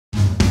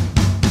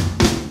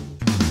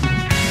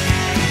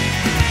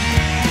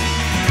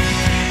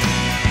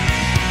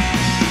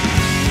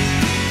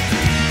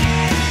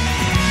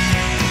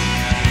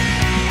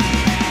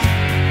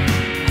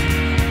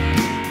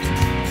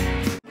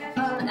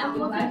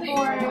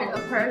for a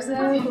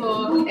person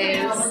who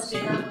is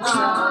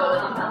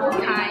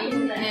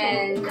kind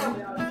and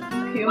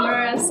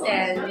humorous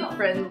and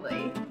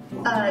friendly.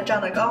 长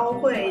得高，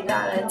会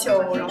打篮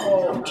球，然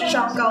后智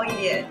商高一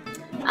点。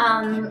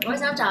我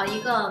想找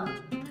一个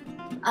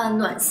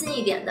暖心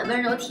一点的、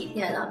温柔体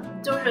贴的，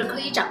就是可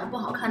以长得不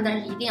好看，但是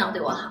一定要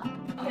对我好。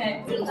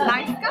Okay,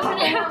 nice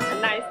guy.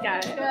 Nice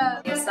guy.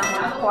 Yeah.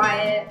 Someone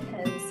quiet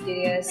and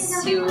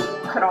studious who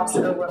could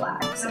also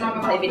relax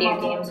and play video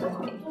games with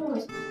me.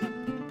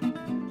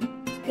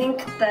 I think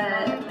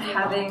that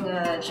having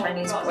a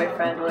Chinese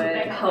boyfriend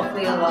would help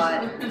me a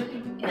lot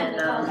in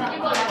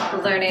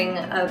learning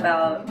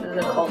about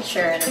the culture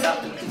and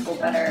about the people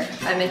better.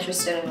 I'm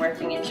interested in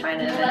working in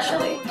China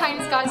eventually.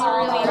 Chinese guys are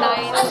really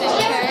nice and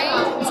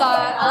caring, so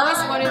I always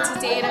wanted to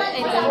date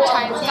any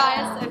Chinese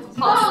guys if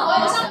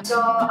possible.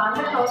 So I'm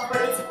the host for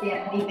this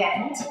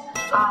event,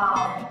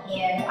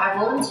 and I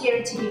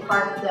volunteered to be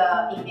part of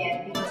the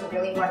event because I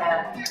really want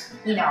to,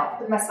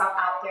 put myself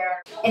out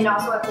there. And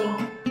also I think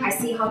I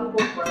see how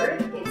people work.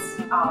 It's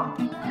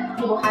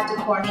people have to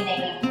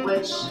coordinate,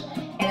 which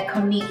and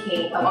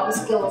communicate a lot of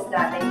skills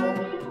that they will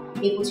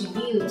be able to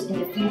use in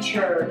the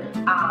future,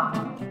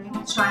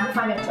 trying to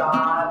find a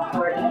job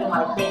or even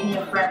like making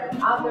a friend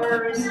with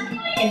others.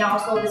 And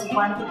also this is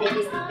one of the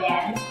biggest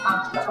events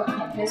on Chicago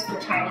campus for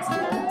Chinese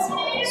students.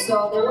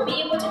 So they will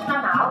be able to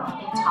come out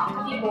and talk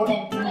to people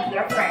and meet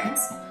their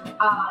friends.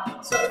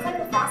 So it's like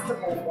a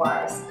festival for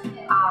us.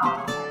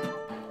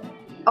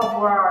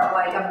 Overall,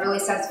 I'm really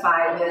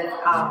satisfied with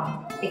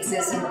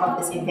existence of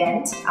this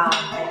event.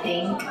 I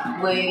think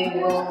we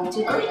will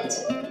do great.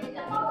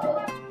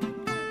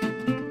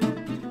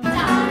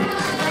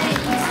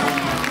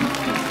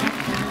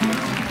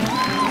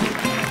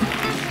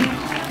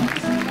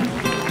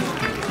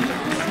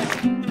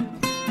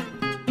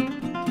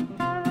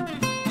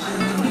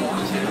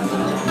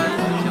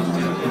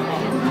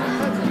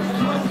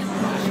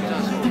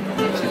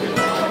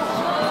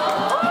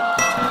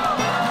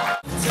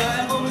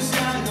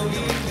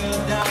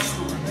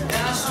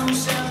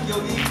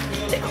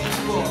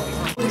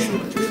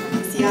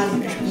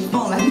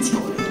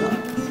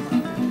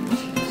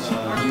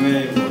因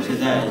为我是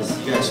在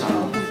膝盖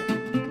上